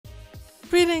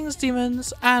Greetings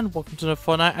demons and welcome to another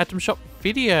Fortnite item shop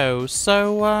video.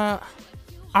 So I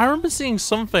remember seeing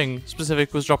something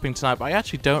specific was dropping tonight, but I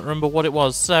actually don't remember what it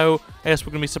was, so I guess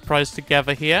we're going to be surprised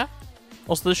together here.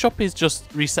 Also, the shop is just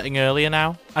resetting earlier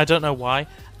now. I don't know why.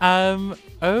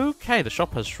 Okay, the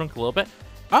shop has shrunk a little bit.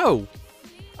 Oh,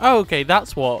 okay,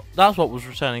 that's what was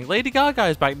returning. Lady Gaga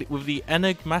is back with the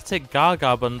enigmatic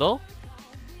Gaga bundle.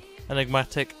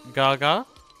 Enigmatic Gaga.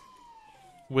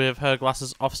 With her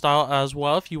glasses off style as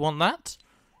well, if you want that.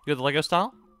 You got the Lego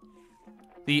style.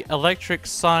 The electric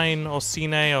sign or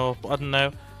cine or I don't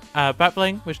know, back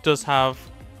bling, which does have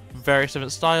various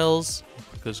different styles.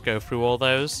 Let's go through all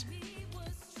those.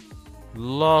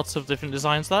 Lots of different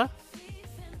designs there.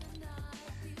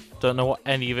 Don't know what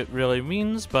any of it really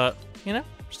means, but you know,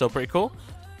 still pretty cool.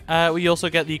 We also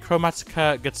get the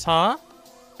Chromatica guitar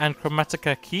and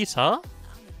Chromatica guitar.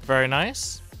 Very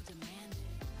nice.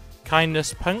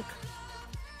 Kindness Punk.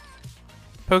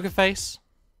 Poker Face.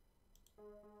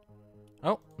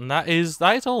 Oh, and that is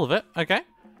all of it. Okay.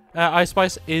 Ice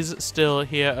Spice is still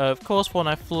here. Of course,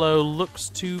 Fortnite Flow looks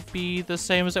to be the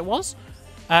same as it was.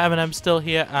 Eminem's still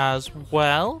here as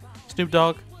well. Snoop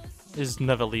Dogg is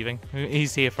never leaving.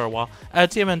 He's here for a while.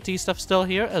 TMNT stuff still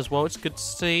here as well. It's good to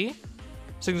see.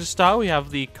 Signature style, we have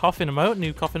the Coffin emote,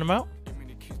 new Coffin emote.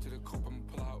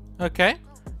 Okay.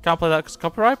 Can't play that because of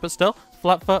copyright, but still.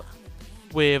 Flatfoot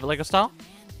with Lego style.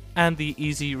 And the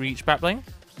Easy Reach back bling.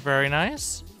 Very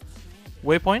nice.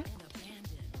 Waypoint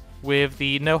with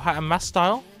the no hat and mask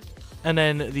style. And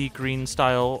then the green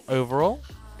style overall.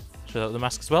 Show that the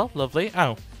mask as well. Lovely.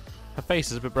 Oh, her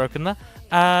face is a bit broken there.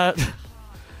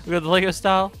 We got the Lego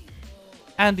style.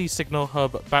 And the Signal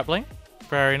Hub back bling.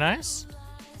 Very nice.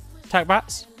 Tac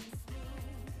bats.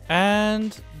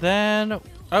 And then...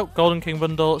 oh, Golden King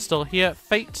bundle still here.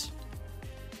 Fate.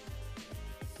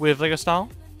 With Lego style.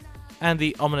 And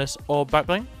the Ominous Orb back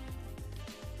bling.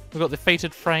 We've got the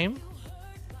Fated frame.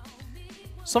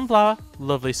 Sunflower.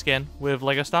 Lovely skin with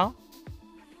Lego style.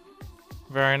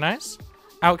 Very nice.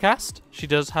 Outcast. She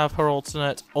does have her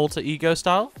alternate alter ego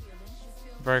style.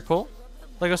 Very cool.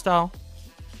 Lego style.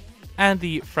 And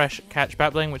the Fresh Catch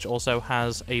back bling, which also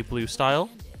has a blue style.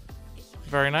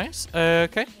 Very nice.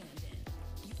 Okay.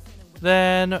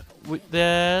 Then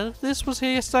this was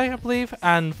here yesterday, I believe,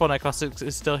 and Fortnite Classics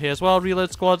is still here as well.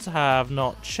 Reload squads have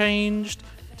not changed.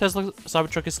 Tesla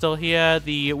Cybertruck is still here.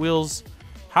 The wheels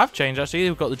have changed actually.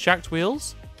 We've got the jacked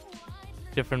wheels,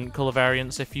 different color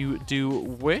variants if you do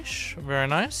wish. Very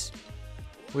nice.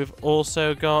 We've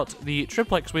also got the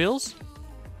triplex wheels.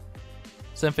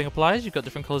 Same thing applies. You've got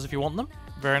different colors if you want them.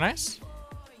 Very nice.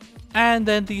 And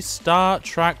then the Star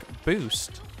Track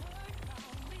Boost,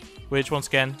 which, once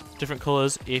again, different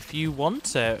colours if you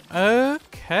want it.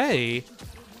 Okay.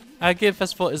 Give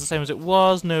Festival is the same as it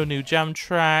was. No new jam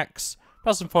tracks.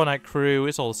 Plus Fortnite crew.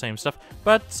 It's all the same stuff.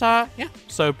 But, yeah.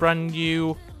 So, brand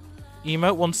new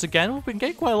emote once again. We've been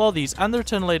getting quite a lot of these. And the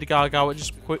Return of Lady Gaga, which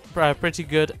is pretty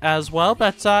good as well.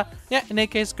 But, yeah, in any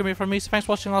case, it's going to be from me. So, thanks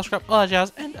for watching. Last scrap, all that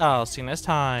jazz. And I'll see you next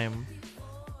time.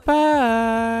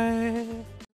 Bye.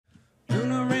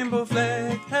 Lunar rainbow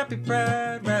flag, happy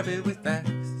pride, rabbit with axe.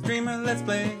 Streamer, let's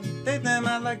play. They them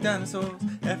out like dinosaurs.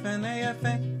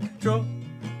 FNAFN, control.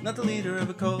 Not the leader of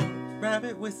a cult.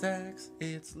 Rabbit with axe.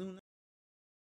 It's Lunar.